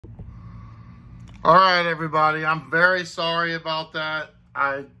All right, everybody. I'm very sorry about that.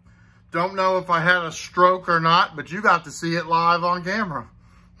 I don't know if I had a stroke or not, but you got to see it live on camera.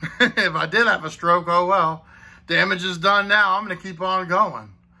 If I did have a stroke, oh well. Damage is done now. I'm going to keep on going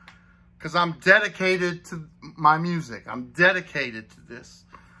because I'm dedicated to my music. I'm dedicated to this.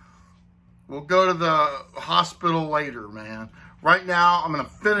 We'll go to the hospital later, man. Right now, I'm going to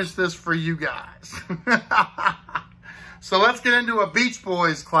finish this for you guys. So let's get into a Beach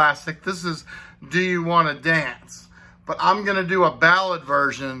Boys classic. This is Do You Want to Dance? But I'm going to do a ballad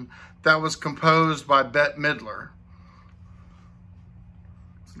version that was composed by Bette Midler.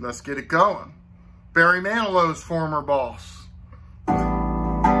 So let's get it going. Barry Manilow's former boss.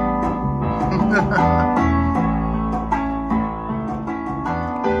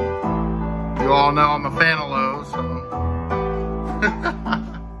 You all know I'm a fan of Lowe's, so.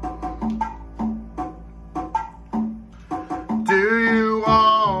 Do you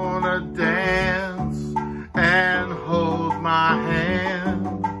wanna dance and hold my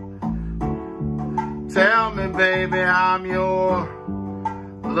hand? Tell me, baby, I'm your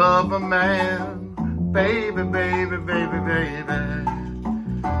lover man. Baby, baby, baby, baby.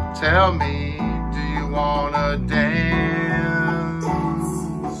 Tell me, do you wanna dance?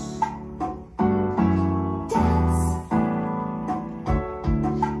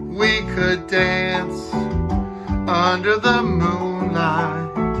 We could dance under the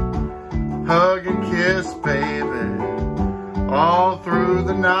moonlight, hug and kiss, baby, all through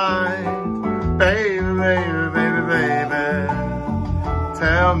the night. Baby, baby, baby, baby,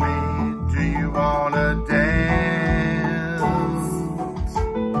 tell me, do you wanna dance?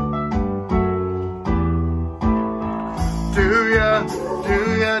 Do ya,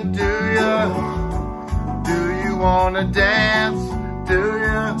 do ya, do ya, do you wanna dance? Do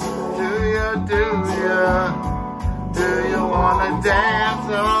ya, do ya, do ya? Do you wanna dance?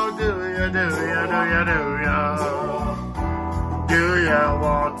 Oh, do ya, do ya, do ya, do ya? Do ya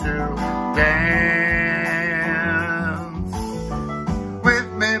want to dance with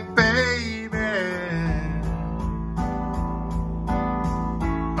me, baby?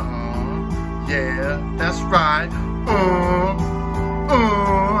 Yeah, that's right.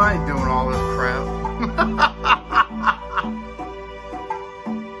 I ain't doing all this crap.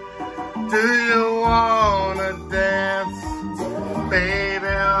 Do you wanna dance, baby,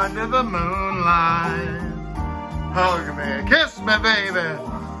 under the moonlight? Hug me, kiss me, baby,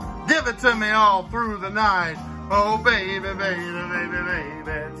 give it to me all through the night. Oh, baby, baby, baby,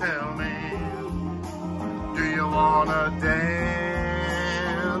 baby, tell me, do you wanna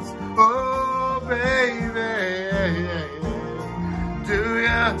dance? Oh, baby, do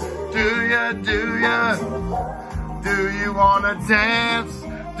ya, do ya, do ya? Do you wanna dance?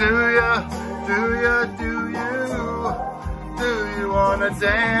 Do ya, do ya, do you? Do you wanna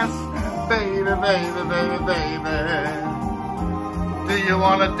dance? Baby, baby, baby, baby. Do you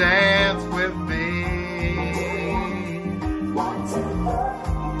wanna dance with me?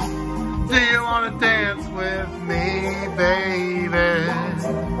 Do you wanna dance with me, baby?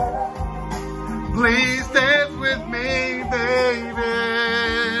 Please dance with me, baby.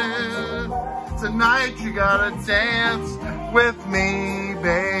 Tonight you gotta dance with me,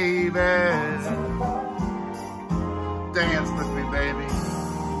 baby. Dance with me, baby.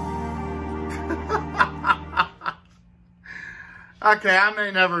 Okay, I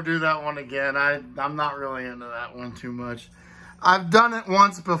may never do that one again. I'm not really into that one too much. I've done it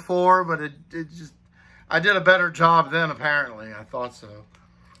once before, but it just, I did a better job then, apparently. I thought so.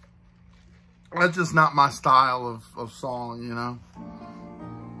 That's just not my style of song, you know?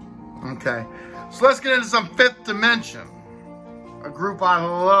 Okay, so let's get into some Fifth Dimension, a group I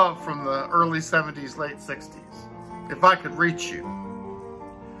love from the early 70s, late 60s. If I Could Reach You.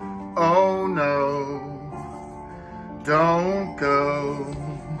 Oh no, don't go.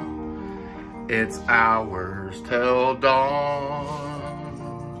 It's hours till dawn,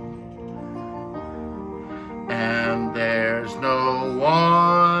 and there's no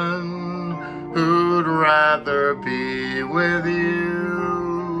one who'd rather be with you.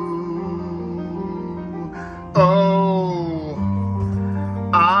 Oh,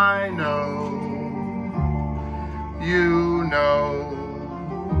 I know, you know,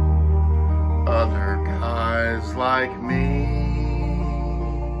 other guys like me.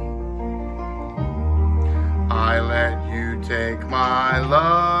 I let you take my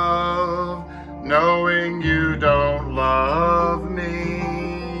love, knowing you don't love me.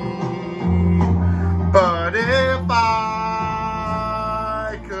 But if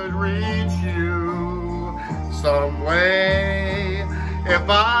I could reach you some way, if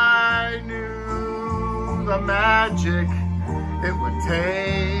I knew the magic it would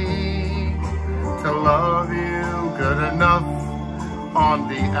take good enough on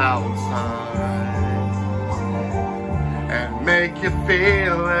the outside and make you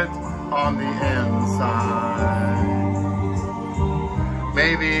feel it on the inside.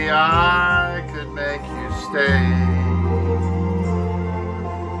 Maybe I could make you stay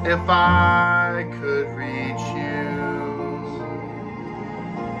if I could reach you.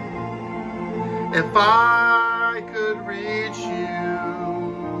 If I could reach you.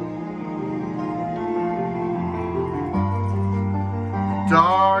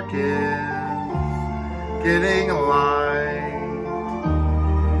 Dark is getting light,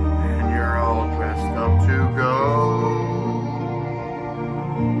 and you're all dressed up to go,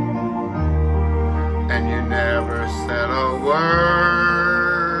 and you never said a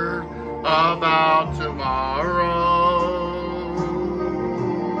word about tomorrow.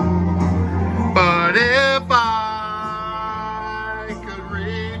 But if I could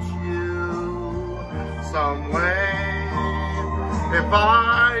reach you some way, if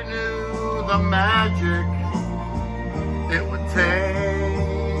I knew the magic it would take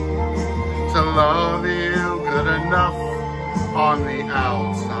to love you good enough on the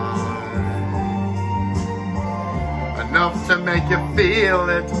outside, enough to make you feel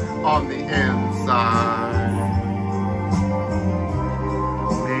it on the inside,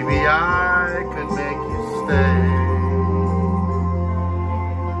 maybe I could make you stay.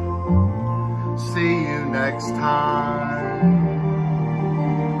 See you next time.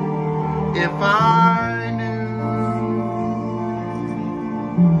 If I knew,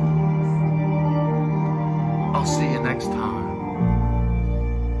 I'll see you next time.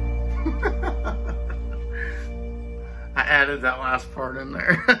 I added that last part in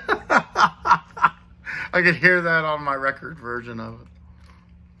there. I could hear that on my record version of it.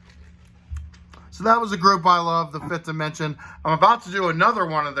 So that was a group I love, The Fifth Dimension. I'm about to do another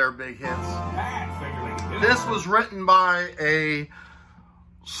one of their big hits. This was written by a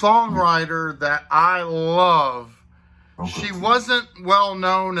songwriter that I love. She wasn't well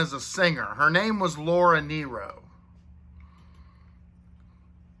known as a singer. Her name was Laura Nero.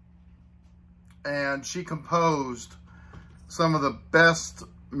 And she composed some of the best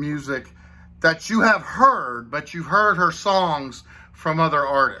music that you have heard, but you've heard her songs from other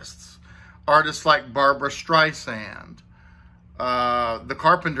artists. Artists like Barbara Streisand. The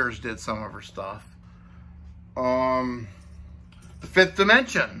Carpenters did some of her stuff. The Fifth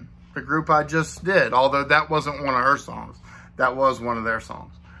Dimension, the group I just did, although that wasn't one of her songs. That was one of their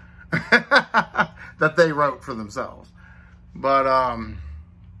songs that they wrote for themselves. But,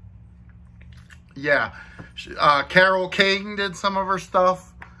 yeah, Carole King did some of her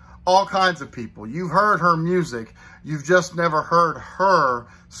stuff. All kinds of people. You've heard her music. You've just never heard her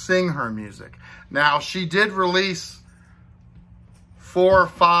sing her music. Now, she did release 4 or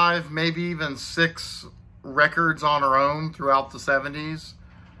 5, maybe even 6 records on her own throughout the 70s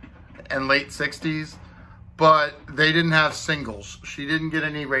and late 60s, but they didn't have singles. She didn't get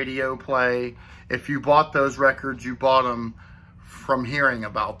any radio play. If you bought those records, you bought them from hearing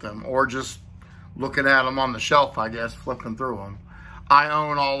about them or just looking at them on the shelf, I guess, flipping through them. I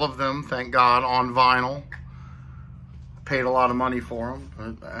own all of them, thank God, on vinyl. Paid a lot of money for them,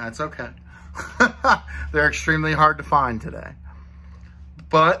 but that's okay. They're extremely hard to find today.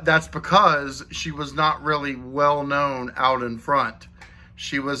 But that's because she was not really well known out in front.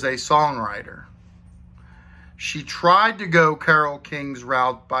 She was a songwriter. She tried to go Carole King's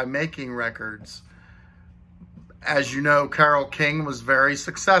route by making records. As you know, Carole King was very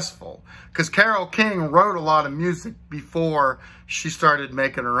successful because Carole King wrote a lot of music before she started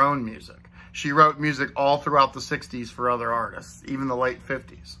making her own music. She wrote music all throughout the 60s for other artists, even the late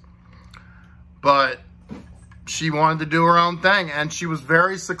 50s. But she wanted to do her own thing, and she was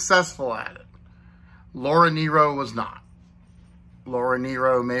very successful at it. Laura Nero was not. Laura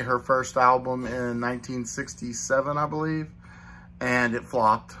Nero made her first album in 1967, I believe, and it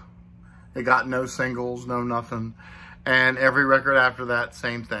flopped. It got no singles, no nothing. And every record after that,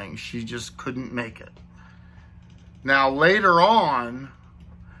 same thing. She just couldn't make it. Now, later on,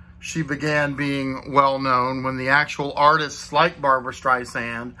 she began being well known when the actual artists like Barbara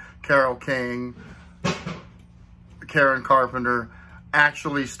Streisand, Carole King, Karen Carpenter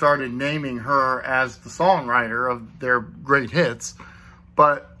actually started naming her as the songwriter of their great hits.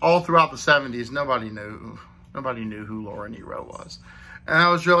 But all throughout the 70s, nobody knew who Laura Nero was. And that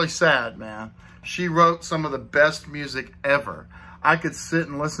was really sad, man. She wrote some of the best music ever. I could sit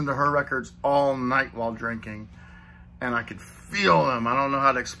and listen to her records all night while drinking, and I could feel them. I don't know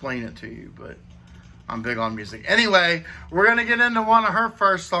how to explain it to you, but I'm big on music. Anyway, we're going to get into one of her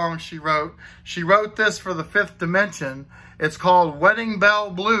first songs she wrote. She wrote this for the Fifth Dimension. It's called Wedding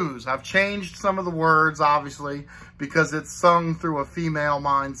Bell Blues. I've changed some of the words, obviously, because it's sung through a female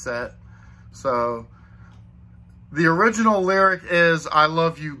mindset. So, the original lyric is, I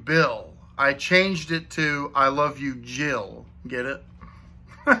love you, Bill. I changed it to, I love you, Jill. Get it?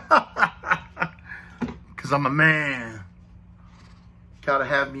 Because I'm a man. Gotta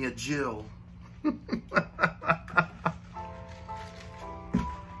have me a Jill.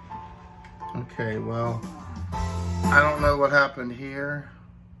 Okay, well, I don't know what happened here,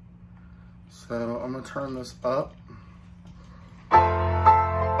 so I'm gonna turn this up.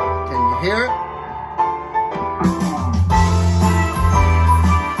 Can you hear it?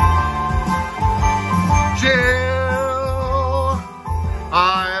 Jill,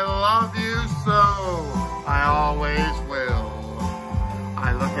 I love you so, I always will.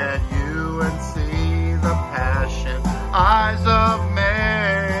 I look at you and see the passion eyes of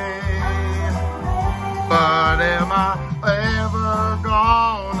May. But am I ever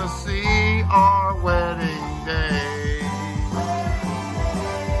gonna see our wedding day?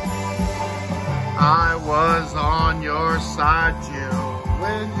 I was on your side, Jill,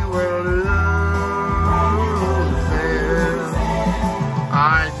 when you were losing.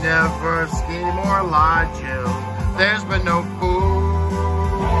 I never scheme or lie, Jill. There's been no fooling.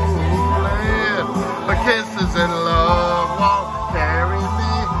 But kisses and love won't carry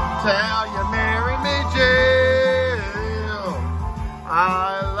me till you marry me, Jill.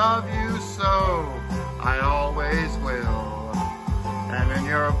 I love you so, I always will. And in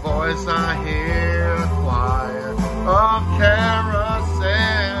your voice I hear a choir of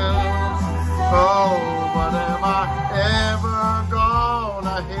carousels. Oh, but am I ever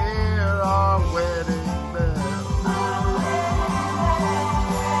gonna hear our wedding bell?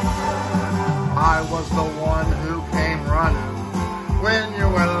 I was the one who came running when you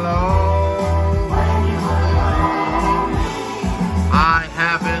were lonely. I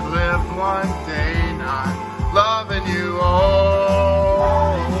haven't lived one day not loving you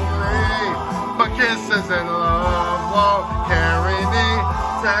only. But kisses and love won't carry me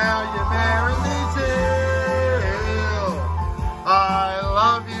till you marry me, Jill. I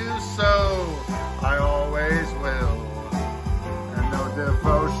love you so, I always will. And no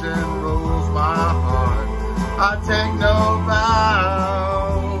devotion rules my heart. I take no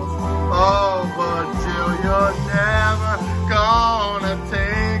vows. Oh, but Jill, you're never gonna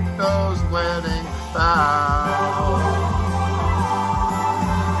take those wedding vows.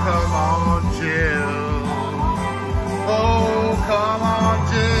 Come on, Jill. Oh, come on,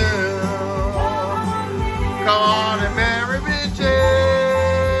 Jill. Come on and marry me, Jill.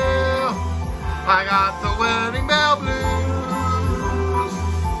 I got the wedding bell blues.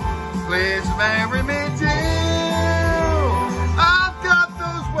 Please marry me, Jill. I've got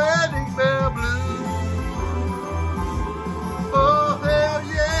those wedding bell blues. Oh, hell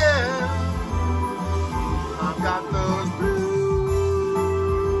yeah. I've got those blues.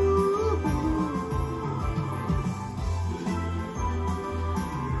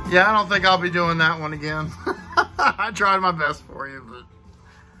 Yeah, I don't think I'll be doing that one again. I tried my best for you, but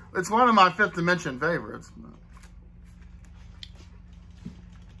it's one of my Fifth Dimension favorites.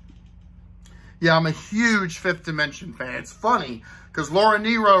 Yeah, I'm a huge Fifth Dimension fan. It's funny, because Laura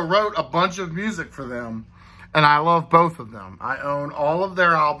Nero wrote a bunch of music for them, and I love both of them. I own all of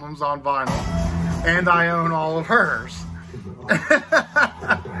their albums on vinyl, and I own all of hers.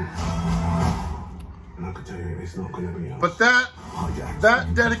 But that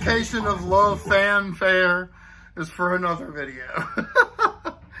dedication of love fanfare is for another video.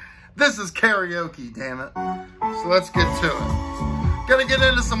 This is karaoke, damn it. So let's get to it. Gonna get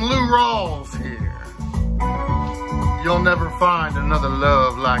into some Lou Rawls here. You'll never find another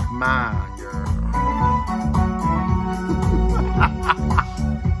love like mine, girl.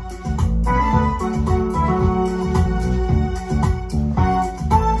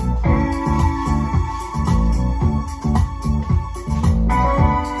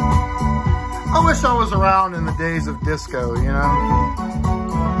 I wish I was around in the days of disco, you know?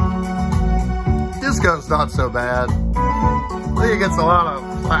 Disco's not so bad. I think it gets a lot of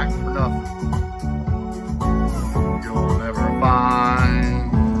flack for nothing. You'll never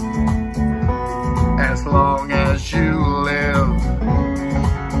find, as long as you live,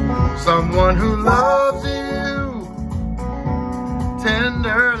 someone who loves you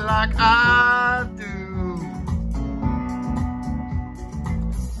tender like I do.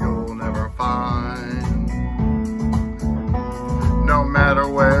 You'll never find, no matter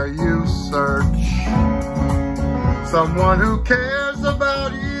where you search, someone who cares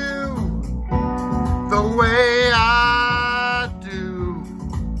about you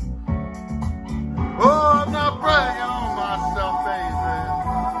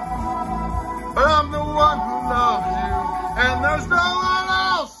one who loves you, and there's no one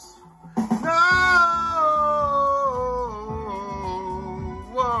else, no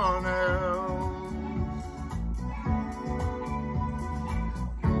one else.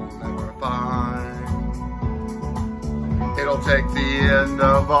 You'll never find. It'll take the end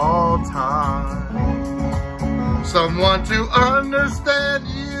of all time, someone to understand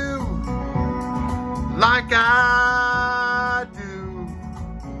you like I do.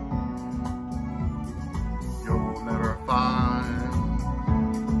 You'll never find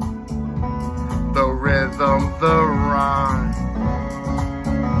the rhythm, the rhyme,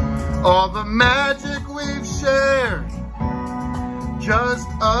 all the magic we've shared, just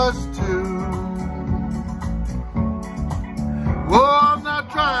us two. Oh, I'm not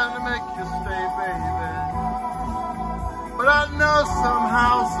trying to make you stay, baby, but I know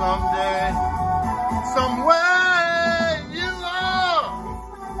somehow, someday, some way you are.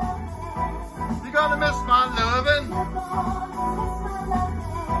 You're gonna miss my loving.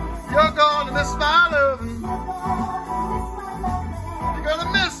 You're gonna miss my loving. You're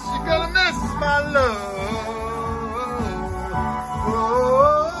gonna miss my love. Oh,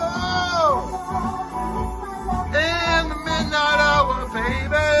 in the midnight hour,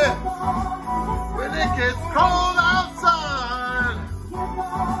 baby, when it gets cold outside,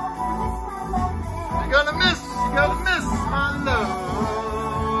 you're gonna miss my love.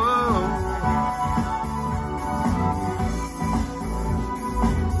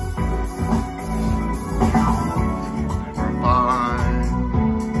 Never find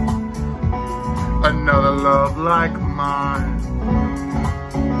another love like mine,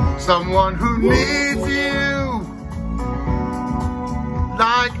 someone who needs you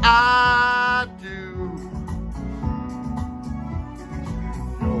like I do.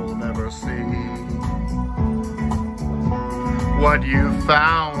 You'll never see what you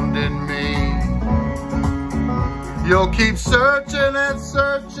found in me. You'll keep searching and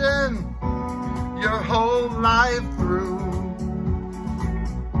searching your whole life through.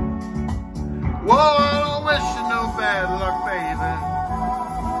 Whoa, I don't wish you no bad luck, baby,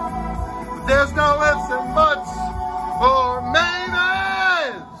 but there's no ifs and buts or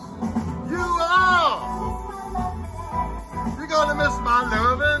maybes. You are. You're gonna miss my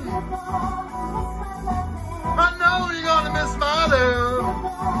loving. I know you're gonna miss my love.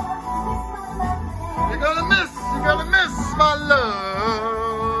 You're gonna miss my love.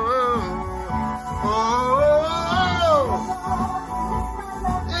 Oh,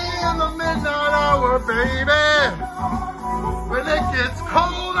 in the midnight hour, baby, when it gets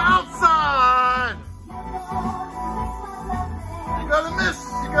cold outside, you're gonna miss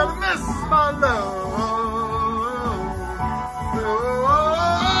my love. Oh,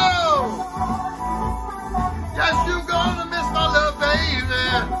 yes, you're gonna miss my love, baby,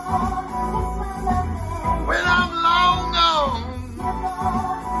 when I'm long gone.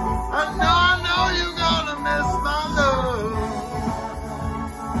 I know you're gonna miss my love.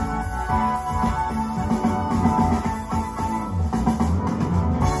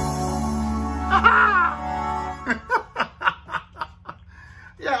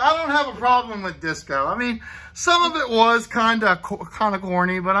 Yeah, I don't have a problem with disco. I mean, some of it was kind of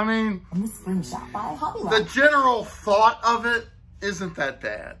corny, but I mean, the general thought of it isn't that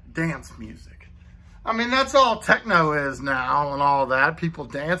bad. Dance music. I mean, that's all techno is now and all that. People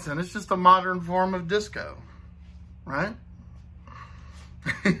dancing. It's just a modern form of disco, right?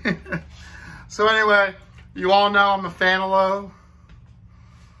 So anyway, you all know I'm a fan of Low.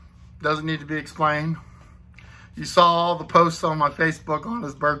 Doesn't need to be explained. You saw all the posts on my Facebook on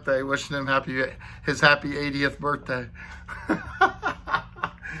his birthday, wishing him his happy 80th birthday.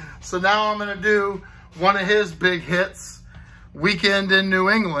 So now I'm going to do one of his big hits, Weekend in New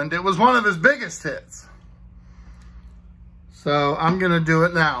England. It was one of his biggest hits. So I'm going to do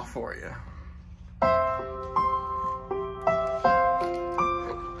it now for you.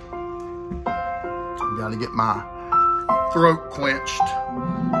 Got to get my throat quenched.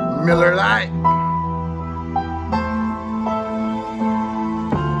 Miller Lite.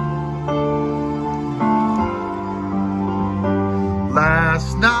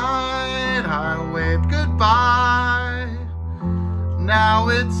 Last night I waved goodbye. Now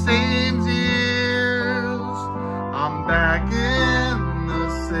it seems years I'm back in the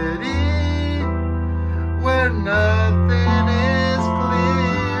city where nothing is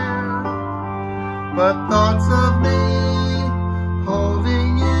clear but thoughts of me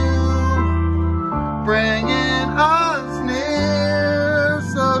holding you, bringing us near.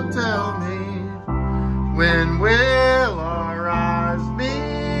 So tell me, when will our eyes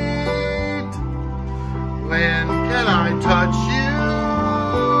meet? When can I touch you?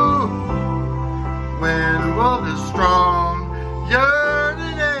 When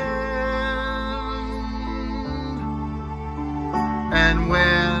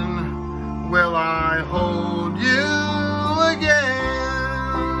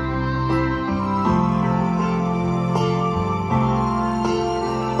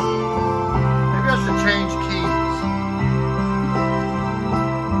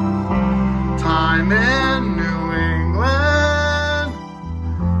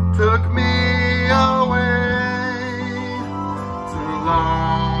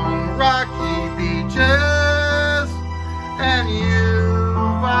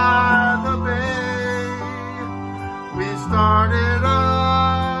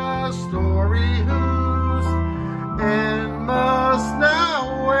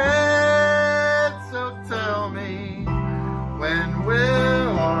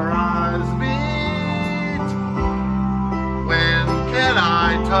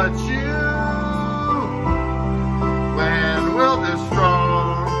touch you? When will this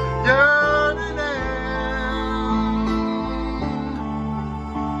strong yearning end?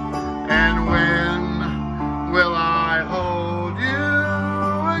 And when will I hold you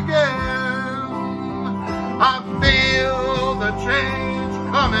again? I feel the change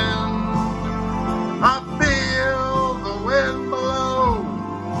coming. I feel the wind blow.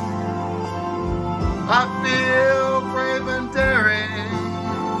 I feel brave and daring.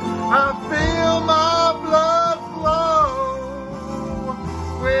 I feel my blood flow.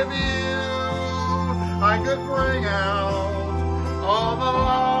 With you, I could bring out all the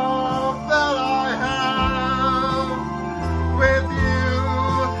love that I have. With you,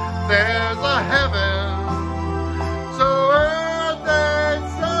 there's a heaven so earth ain't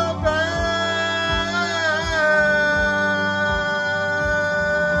so bad.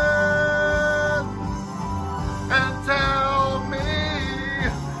 And tell me,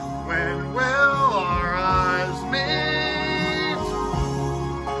 when will our eyes meet?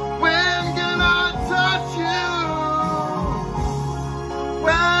 When can I touch you?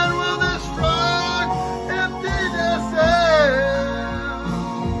 When will this strong emptiness end?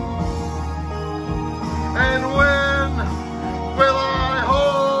 And when will I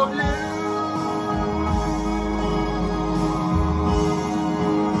hold you?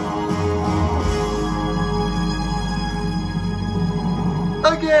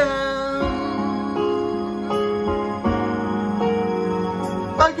 Again,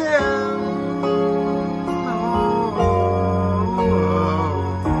 again.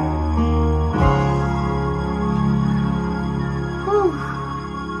 Whew.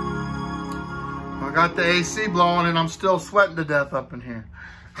 I got the AC blowing and I'm still sweating to death up in here.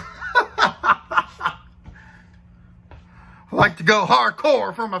 I like to go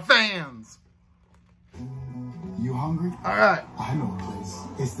hardcore for my fans. You hungry? All right. I know a place.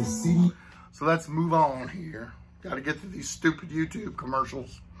 It's the city. So let's move on here. Got to get to these stupid YouTube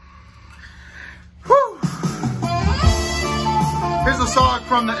commercials. Whew. Here's a song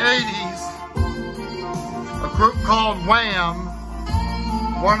from the 80s. A group called Wham.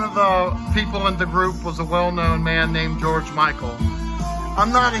 One of the people in the group was a well-known man named George Michael.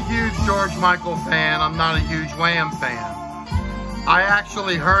 I'm not a huge George Michael fan. I'm not a huge Wham fan. I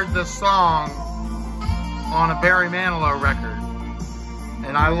actually heard this song on a Barry Manilow record,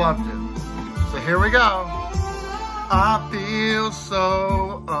 and I loved it. So here we go. I feel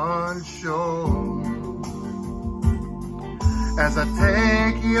so unsure as I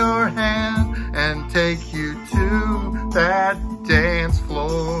take your hand and take you to that dance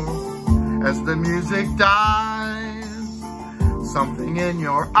floor. As the music dies, something in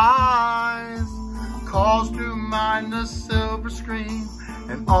your eyes calls to mind the silver screen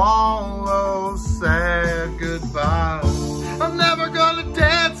and all those sad goodbyes. I'm never gonna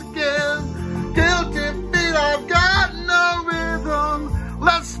dance again. Guilty feet, I've got no rhythm.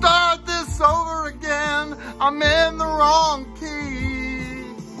 Let's start this over again. I'm in the wrong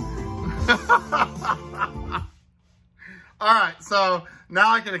key. All right, so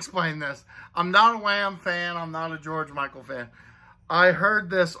now I can explain this. I'm not a Wham fan. I'm not a George Michael fan. I heard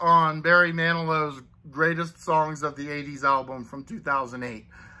this on Barry Manilow's Greatest Songs of the 80s album from 2008.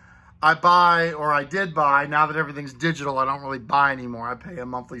 I did buy, now that everything's digital, I don't really buy anymore. I pay a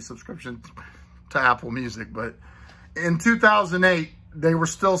monthly subscription to Apple Music. But in 2008, they were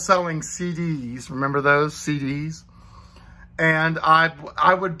still selling CDs. Remember those CDs? And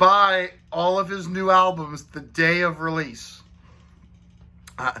I would buy all of his new albums the day of release.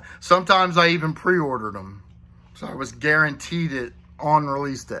 Sometimes I even pre-ordered them. So I was guaranteed it on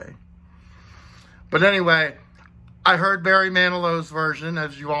release day. But anyway, I heard Barry Manilow's version.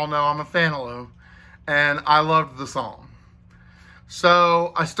 As you all know, I'm a fan-alo, and I loved the song.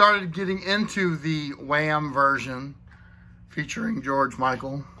 So I started getting into the Wham version featuring George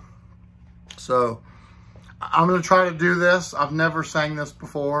Michael. So I'm going to try to do this. I've never sang this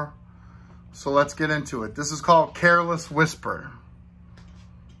before. So let's get into it. This is called Careless Whisper.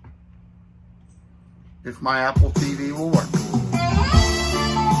 If my Apple TV will work.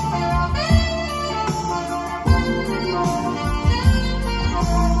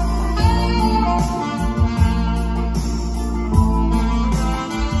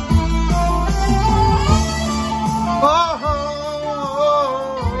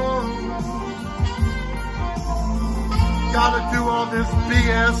 Gotta do all this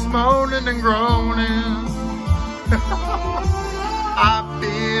BS moaning and groaning. I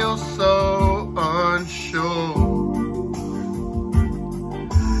feel so unsure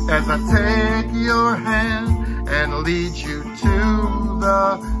as I take your hand and lead you to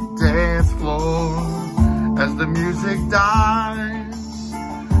the dance floor. As the music dies,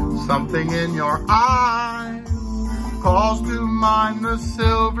 Something in your eyes calls to mind the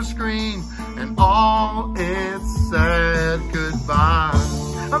silver screen and all it said goodbye.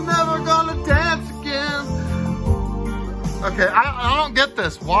 I'm never gonna dance again. Okay, I don't get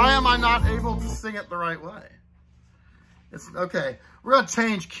this. Why am I not able to sing it the right way? It's okay. We're gonna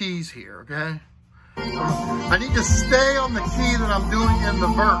change keys here, okay? I need to stay on the key that I'm doing in the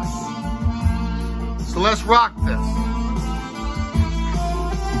verse. So let's rock this.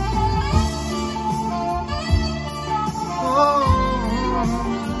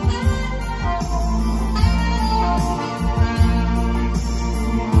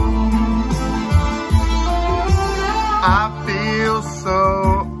 I feel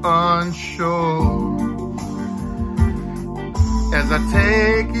so unsure as I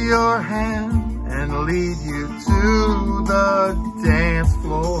take your hand and lead you to the dance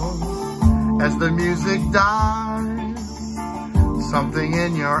floor. As the music dies, something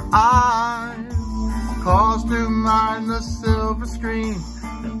in your eyes calls to mind the silver screen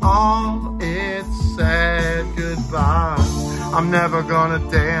and all it said goodbye. I'm never gonna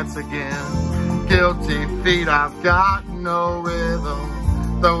dance again. Guilty feet, I've got no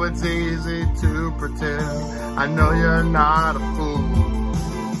rhythm, though it's easy to pretend. I know you're not a fool.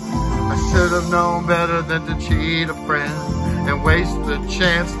 I should have known better than to cheat a friend and waste the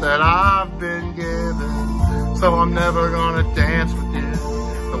chance that I've been given. So I'm never gonna dance with you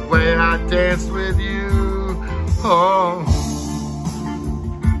the way I danced with you. Oh.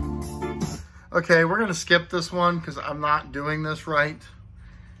 Okay, we're gonna skip this one because I'm not doing this right.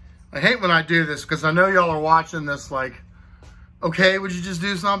 I hate when I do this because I know y'all are watching this like, okay, would you just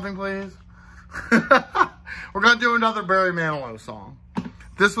do something, please? We're gonna do another Barry Manilow song.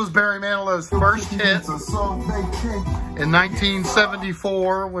 This was Barry Manilow's first hit in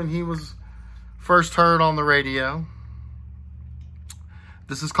 1974 when he was first heard on the radio.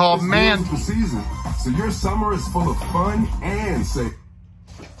 This is called Man. Season, so your summer is full of fun and safe.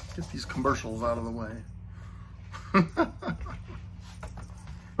 Get these commercials out of the way.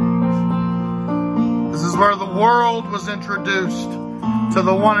 This is where the world was introduced to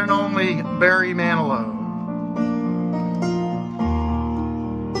the one and only Barry Manilow.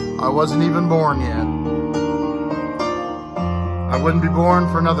 I wasn't even born yet. I wouldn't be born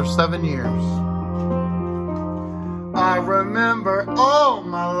for another 7 years. I remember all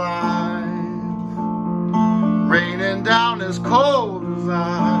my life raining down as cold as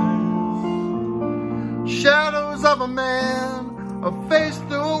ice. Shadows of a man, a face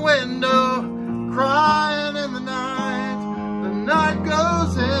through a window, crying in the night. The night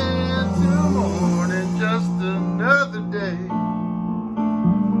goes into morning, just another day.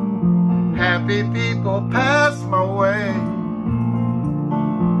 Happy people pass my way.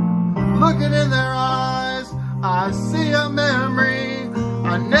 Looking in their eyes, I see a memory.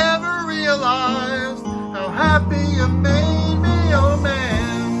 I never realized how happy you made me, oh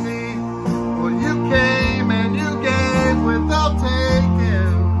Mandy. Well, you came and you gave without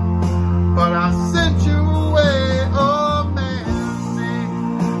taking, but I sent you away, oh Mandy.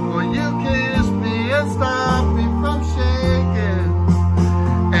 Well, you kissed me and stopped me from shaking,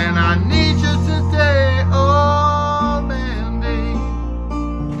 and I need you today, oh Mandy.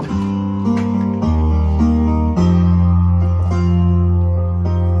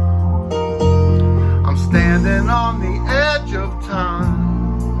 I'm standing on the edge of time.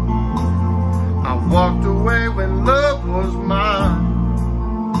 I walked away when love was mine.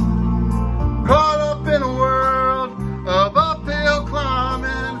 Caught up in a world of uphill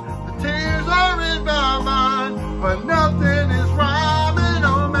climbing. The tears are in my mind, but nothing is rhyming,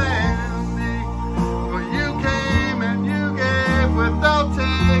 oh Mandy. Well, you came and you gave without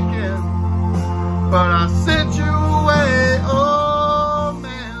taking, but I sent you away, oh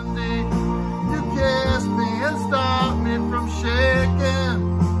Mandy. You kissed me and stopped me from shaking,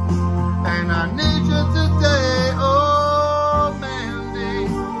 and I need you today, oh Mandy.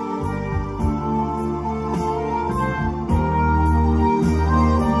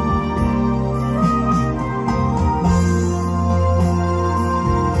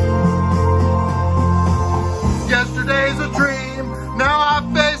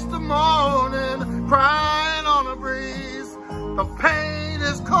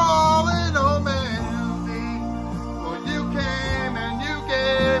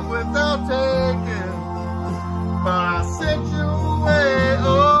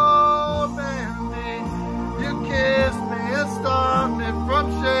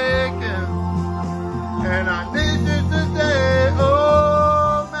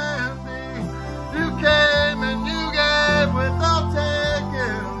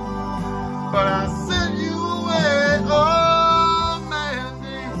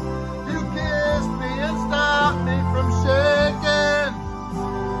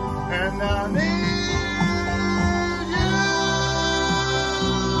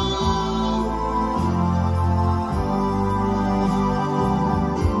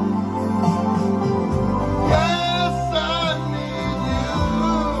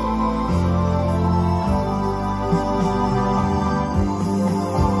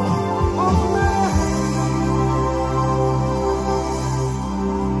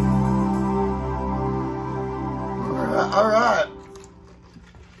 All right.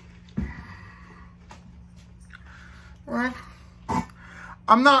 Well,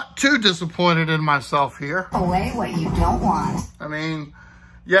 I'm not too disappointed in myself here. Away what you don't want. I mean,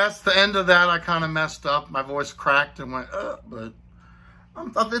 yes, the end of that I kind of messed up. My voice cracked and went, but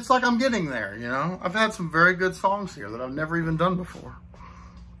it's like I'm getting there, you know? I've had some very good songs here that I've never even done before.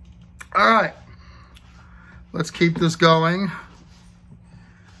 All right. Let's keep this going.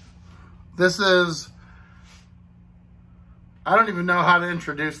 This is, I don't even know how to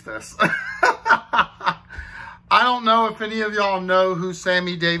introduce this. I don't know if any of y'all know who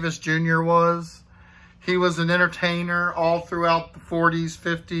Sammy Davis Jr. was. He was an entertainer all throughout the 40s,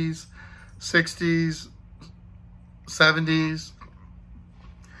 50s, 60s, 70s.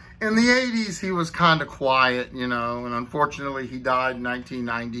 In the 80s, he was kind of quiet, you know, and unfortunately he died in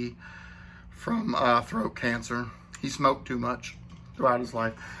 1990 from throat cancer. He smoked too much throughout his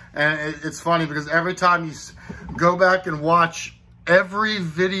life. And it's funny because every time you go back and watch every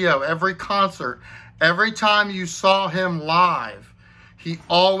video, every concert, every time you saw him live, he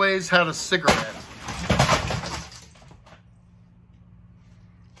always had a cigarette.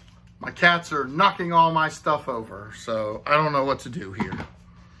 My cats are knocking all my stuff over, so I don't know what to do here.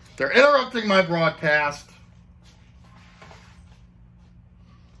 They're interrupting my broadcast.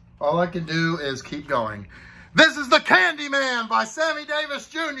 All I can do is keep going. This is the Candyman by Sammy Davis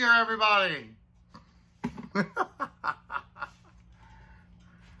Jr., everybody.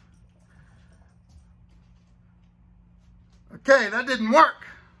 Okay, that didn't work.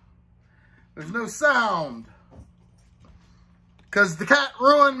 There's no sound. Because the cat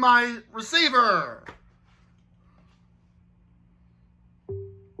ruined my receiver.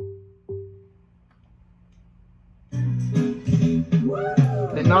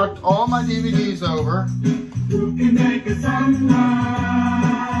 They knocked all my DVDs over. You can make a sunrise,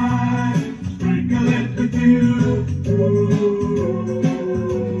 sprinkle it with you.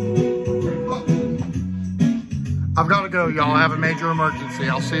 I've got to go, y'all. I have a major emergency.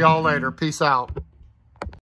 I'll see y'all later. Peace out.